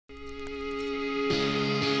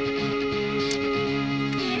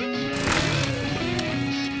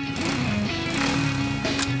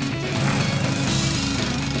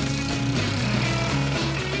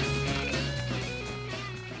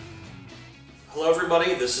Hello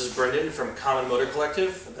everybody, this is Brendan from Common Motor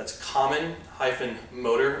Collective. That's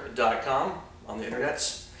common-motor.com on the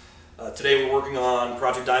internets. Today we're working on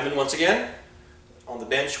Project Diamond once again. On the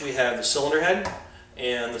bench we have the cylinder head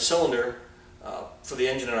and the cylinder for the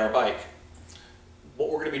engine in our bike.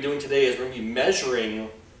 What we're going to be doing today is we're going to be measuring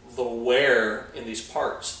the wear in these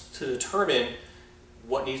parts to determine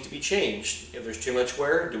what needs to be changed. If there's too much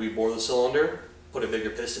wear, do we bore the cylinder, put a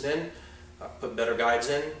bigger piston in, put better guides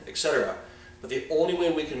in, etc. But the only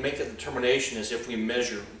way we can make that determination is if we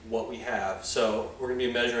measure what we have. So we're going to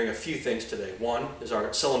be measuring a few things today. One is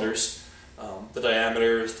our cylinders, the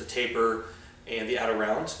diameters, the taper, and the outer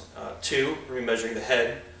round. Two, we're going to be measuring the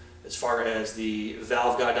head as far as the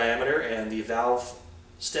valve guide diameter and the valve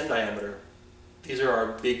stem diameter. These are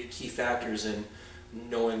our big key factors in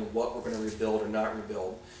knowing what we're going to rebuild or not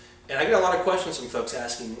rebuild. And I get a lot of questions from folks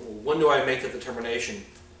asking, when do I make the determination?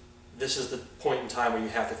 This is the point in time where you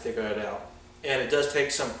have to figure it out. And it does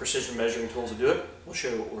take some precision measuring tools to do it. We'll show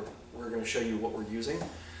you what we're going to show you what we're using,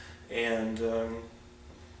 and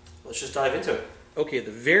let's just dive into it. Okay,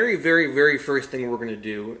 the very first thing we're going to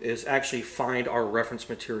do is actually find our reference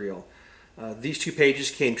material. These two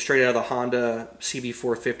pages came straight out of the Honda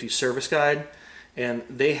CB450 service guide, and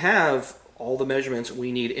they have all the measurements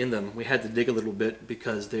we need in them. We had to dig a little bit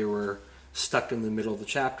because they were stuck in the middle of the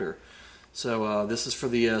chapter. So this is for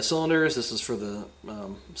the cylinders, this is for the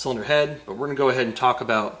cylinder head, but we're going to go ahead and talk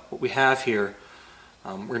about what we have here.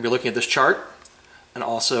 We're going to be looking at this chart and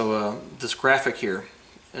also this graphic here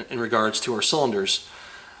in regards to our cylinders.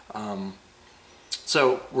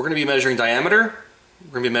 So we're going to be measuring diameter,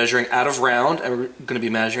 we're going to be measuring out of round, and we're going to be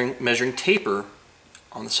measuring taper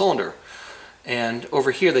on the cylinder. And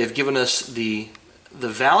over here they've given us the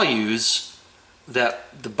values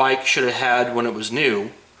that the bike should have had when it was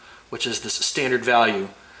new, which is this standard value.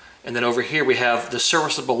 And then over here we have the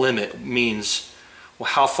serviceable limit, means, well,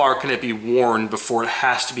 how far can it be worn before it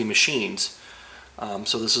has to be machined?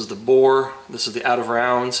 So this is the bore, this is the out of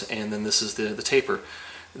rounds, and then this is the taper.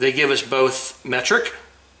 They give us both metric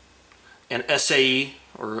and SAE,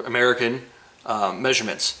 or American,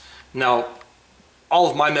 measurements. Now, all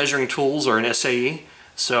of my measuring tools are in SAE,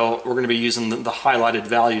 so we're going to be using the highlighted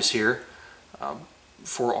values here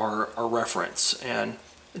for our reference. And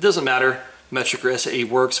it doesn't matter, metric or SAE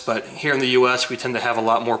works, but here in the US we tend to have a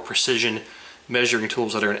lot more precision measuring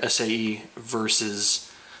tools that are in SAE versus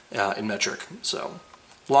in metric. So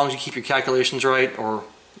as long as you keep your calculations right, or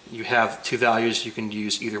you have two values, you can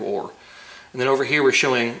use either or. And then over here we're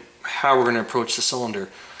showing how we're going to approach the cylinder.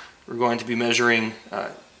 We're going to be measuring,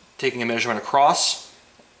 taking a measurement across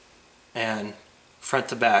and front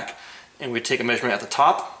to back, and we take a measurement at the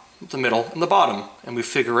top, the middle, and the bottom, and we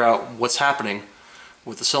figure out what's happening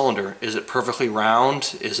with the cylinder. Is it perfectly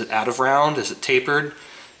round? Is it out of round? Is it tapered?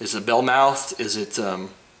 Is it bell-mouthed? Is it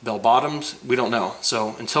bell-bottomed? We don't know.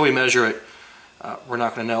 So until we measure it, we're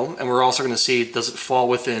not going to know. And we're also going to see, does it fall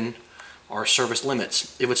within our service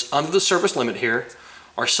limits? If it's under the service limit here,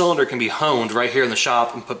 our cylinder can be honed right here in the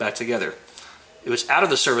shop and put back together. If it's out of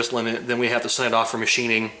the service limit, then we have to send it off for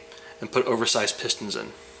machining and put oversized pistons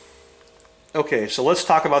in. Okay, so let's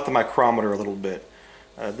talk about the micrometer a little bit.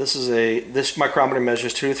 This micrometer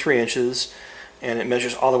measures 2 to 3 inches, and it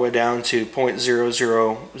measures all the way down to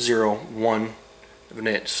 0.0001 of an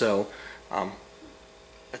inch, so a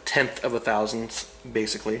tenth of a thousandth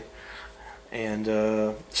basically. And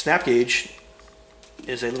snap gauge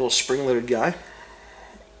is a little spring-loaded guy.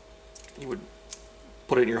 You would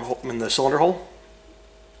put it in the cylinder hole,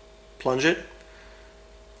 plunge it,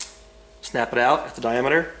 snap it out at the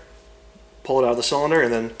diameter, pull it out of the cylinder,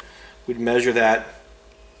 and then we'd measure that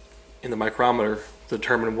in the micrometer to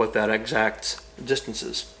determine what that exact distance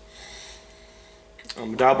is.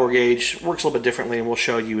 The dial bore gauge works a little bit differently, and we'll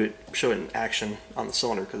show it in action on the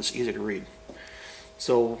cylinder because it's easy to read.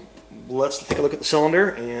 So let's take a look at the cylinder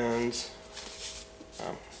and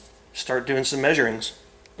start doing some measurings.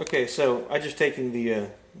 Okay, so I just taken the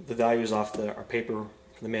values off our paper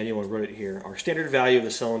from the manual and wrote it here. Our standard value of the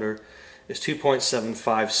cylinder is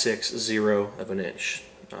 2.7560 of an inch,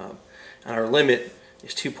 and our limit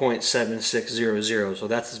is 2.7600, so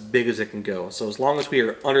that's as big as it can go. So as long as we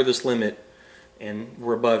are under this limit and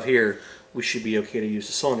we're above here, we should be okay to use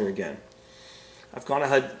the cylinder again. I've gone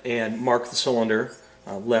ahead and marked the cylinder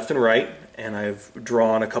left and right, and I've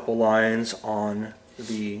drawn a couple lines on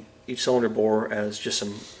each cylinder bore as just a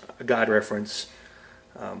guide reference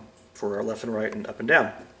for our left and right and up and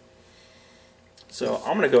down. So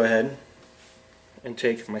I'm going to go ahead and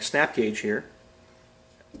take my snap gauge here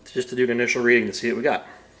just to do an initial reading to see what we got.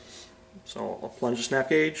 So I'll plunge the snap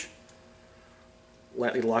gauge,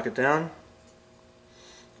 lightly lock it down,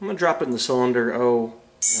 I'm going to drop it in the cylinder,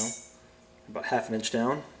 about half an inch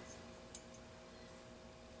down.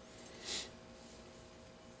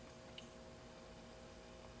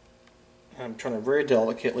 I'm trying to very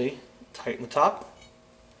delicately tighten the top.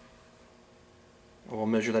 And we'll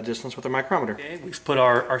measure that distance with a micrometer. Okay, we've put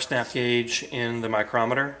our snap gauge in the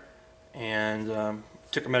micrometer and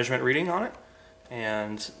took a measurement reading on it.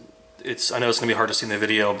 And I know it's going to be hard to see in the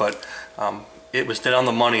video, but it was dead on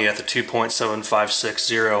the money at the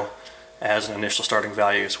 2.7560 as an initial starting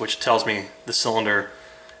values, which tells me the cylinder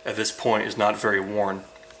at this point is not very worn.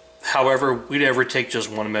 However, we never take just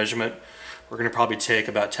one measurement. We're going to probably take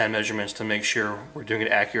about 10 measurements to make sure we're doing it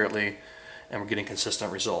accurately and we're getting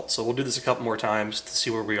consistent results. So we'll do this a couple more times to see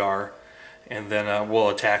where we are, and then we'll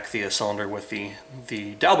attack the cylinder with the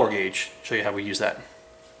dowel bore gauge, show you how we use that.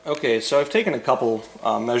 Okay, so I've taken a couple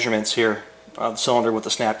measurements here of the cylinder with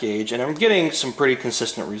the snap gauge, and I'm getting some pretty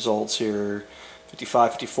consistent results here.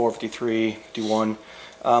 55, 54, 53, 51.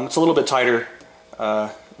 It's a little bit tighter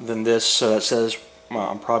than this, so that says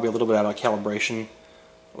I'm probably a little bit out of calibration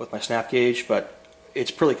with my snap gauge, but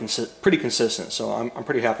it's pretty consistent, so I'm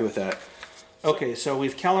pretty happy with that. Okay, so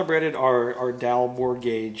we've calibrated our dowel bore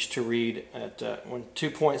gauge to read at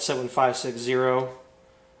 2.7560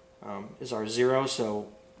 is our zero, so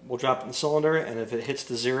we'll drop it in the cylinder, and if it hits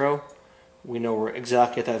the zero, we know we're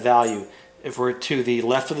exactly at that value. If we're to the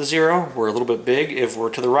left of the zero, we're a little bit big. If we're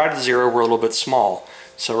to the right of the zero, we're a little bit small.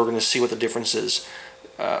 So we're going to see what the difference is.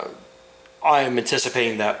 I am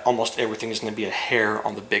anticipating that almost everything is going to be a hair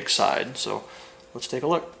on the big side. So let's take a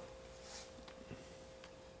look.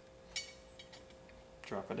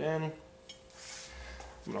 Drop it in. I'm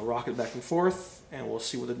going to rock it back and forth, and we'll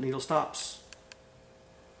see where the needle stops.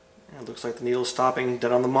 And it looks like the needle's stopping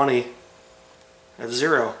dead on the money at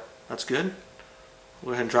zero. That's good.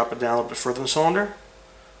 Go ahead and drop it down a little bit further in the cylinder.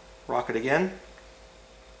 Rock it again.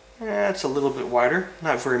 It's a little bit wider,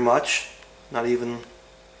 not very much, not even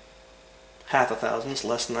half a thousandths,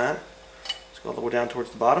 less than that. Let's go all the way down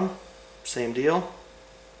towards the bottom. Same deal.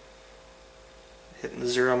 Hitting the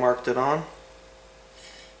zero mark dead on.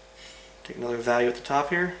 Take another value at the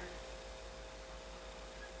top here.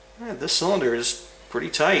 This cylinder is pretty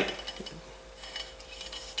tight.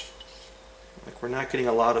 Like, we're not getting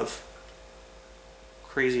a lot of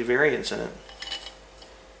crazy variance in it.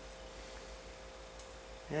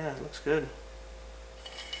 Yeah, it looks good.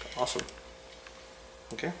 Awesome.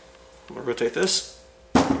 Okay, I'm going to rotate this.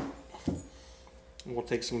 And we'll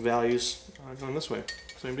take some values going this way.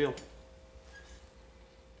 Same deal.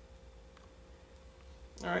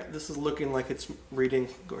 Alright, this is looking like it's reading,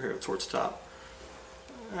 go here towards the top.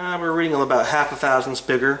 We're reading about half a thousandths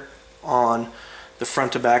bigger on the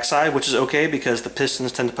front to back side, which is okay because the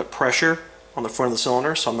pistons tend to put pressure on the front of the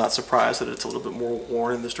cylinder, so I'm not surprised that it's a little bit more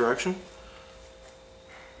worn in this direction.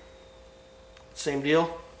 Same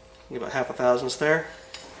deal, about half a thousandths there.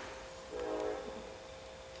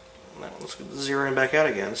 Now let's get the zero in back out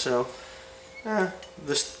again. So,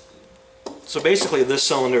 basically this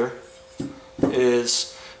cylinder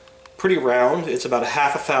is pretty round. It's about a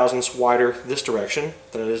half a thousandths wider this direction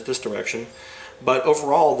than it is this direction, but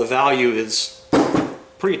overall the value is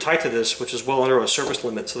pretty tight to this, which is well under our service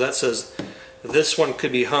limit. So that says this one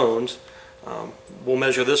could be honed. We'll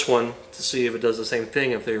measure this one to see if it does the same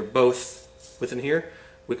thing. If they're both within here,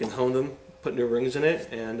 we can hone them, put new rings in it,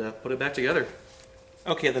 and put it back together.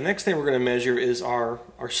 Okay, the next thing we're going to measure is our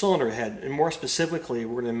cylinder head, and more specifically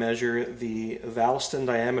we're going to measure the valve stem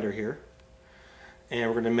diameter here, and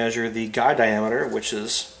we're going to measure the guide diameter, which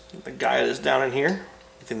is the guide is down in here,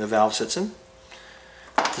 the thing the valve sits in,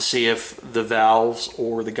 to see if the valves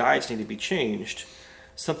or the guides need to be changed.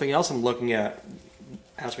 Something else I'm looking at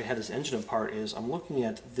as we had this engine apart is I'm looking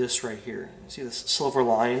at this right here. You see this silver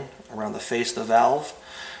line around the face of the valve?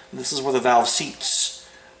 This is where the valve seats.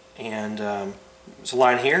 And there's a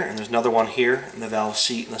line here, and there's another one here in the valve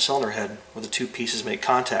seat and the cylinder head where the two pieces make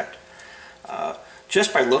contact.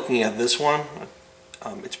 Just by looking at this one,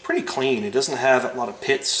 it's pretty clean. It doesn't have a lot of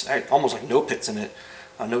pits, almost like no pits in it,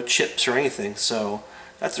 no chips or anything. So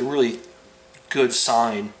that's a really good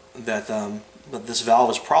sign that this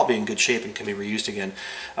valve is probably in good shape and can be reused again.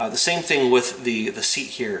 The same thing with the seat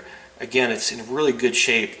here. Again, it's in really good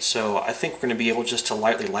shape, so I think we're going to be able just to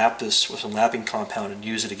lightly lap this with some lapping compound and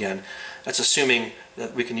use it again. That's assuming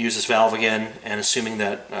that we can use this valve again, and assuming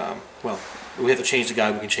that, well, if we have to change the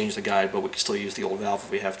guide, we can change the guide, but we can still use the old valve if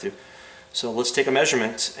we have to. So let's take a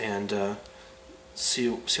measurement and see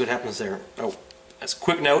what happens there. Oh, as a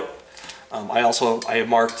quick note, I have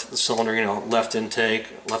marked the cylinder, left intake,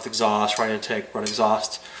 left exhaust, right intake, right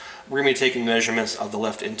exhaust. We're going to be taking measurements of the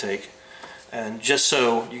left intake. And just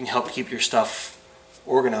so you can help keep your stuff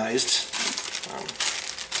organized,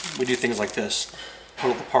 we do things like this. Put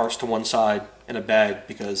all the parts to one side in a bag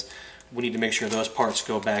because we need to make sure those parts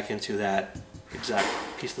go back into that exact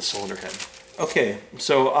piece of the cylinder head. Okay,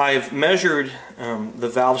 so I've measured the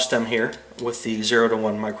valve stem here with the 0 to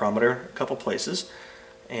 1 micrometer a couple places,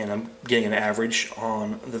 and I'm getting an average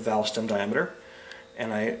on the valve stem diameter.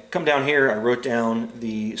 And I come down here, I wrote down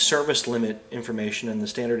the service limit information and the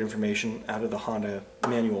standard information out of the Honda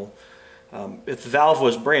manual. If the valve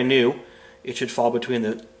was brand new, it should fall between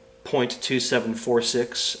the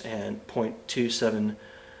 0.2746 and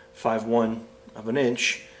 0.2751 of an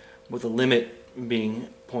inch, with the limit being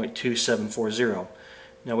 0.2740.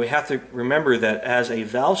 Now we have to remember that as a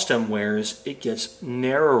valve stem wears, it gets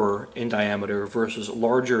narrower in diameter versus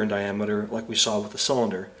larger in diameter, like we saw with the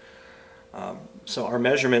cylinder. So our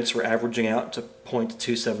measurements were averaging out to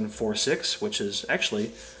 0.2746, which is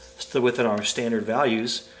actually still within our standard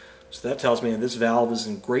values. So that tells me that this valve is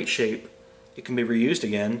in great shape. It can be reused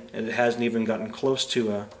again, and it hasn't even gotten close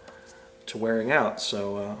to wearing out.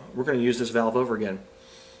 So we're going to use this valve over again.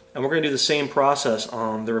 And we're going to do the same process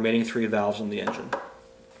on the remaining 3 valves in the engine.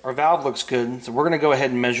 Our valve looks good, so we're going to go ahead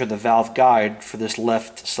and measure the valve guide for this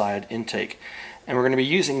left side intake. And we're going to be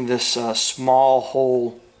using this small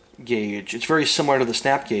hole gauge. It's very similar to the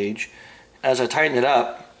snap gauge. As I tighten it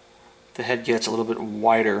up, the head gets a little bit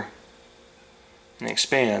wider and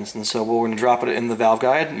expands. And so we're going to drop it in the valve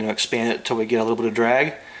guide and expand it until we get a little bit of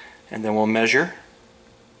drag. And then we'll measure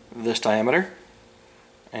this diameter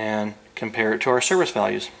and compare it to our service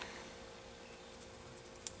values.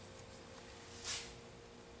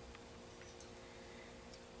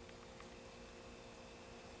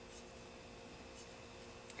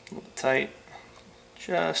 A little bit tight.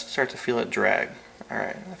 Just start to feel it drag.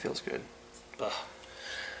 Alright, that feels good. Ugh.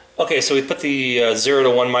 Okay, so we put the 0 to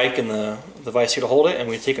 1 mic in the vise here to hold it, and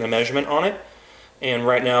we've taken a measurement on it. And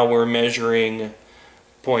right now we're measuring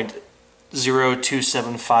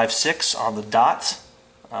 0.02756 on the dot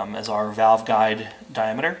as our valve guide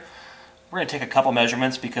diameter. We're going to take a couple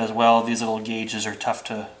measurements because, well, these little gauges are tough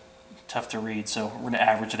to read, so we're going to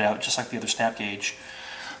average it out just like the other snap gauge.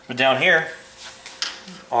 But down here,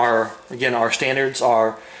 our standards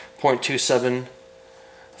are 0.2756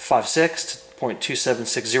 to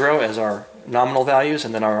 0.2760 as our nominal values,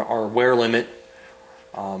 and then our wear limit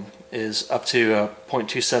is up to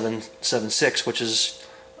 0.2776, which is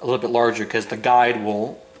a little bit larger because the guide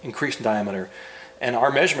will increase in diameter. And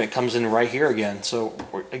our measurement comes in right here again. So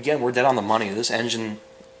we're dead on the money. This engine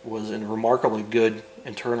was in remarkably good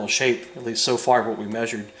internal shape, at least so far what we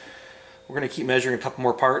measured. We're going to keep measuring a couple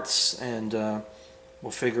more parts, and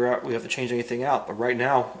we'll figure out if we have to change anything out. But right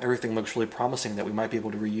now, everything looks really promising that we might be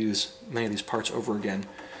able to reuse many of these parts over again.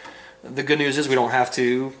 The good news is we don't have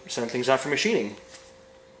to send things out for machining.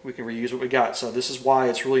 We can reuse what we got. So this is why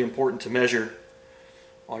it's really important to measure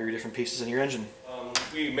all your different pieces in your engine.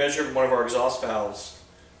 We measured one of our exhaust valves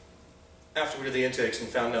after we did the intakes and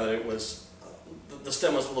found out that it was, the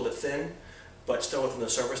stem was a little bit thin, but still within the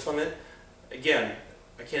service limit. Again,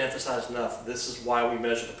 I can't emphasize enough, this is why we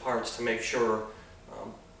measure the parts, to make sure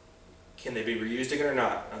can they be reused again or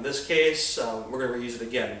not. In this case, we're going to reuse it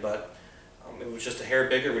again, but if it was just a hair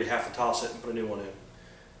bigger, we'd have to toss it and put a new one in.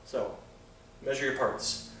 So, measure your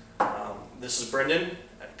parts. This is Brendan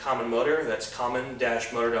at Common Motor. That's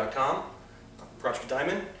common-motor.com. Project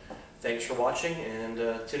Diamond. Thanks for watching, and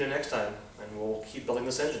tune in next time, and we'll keep building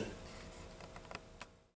this engine.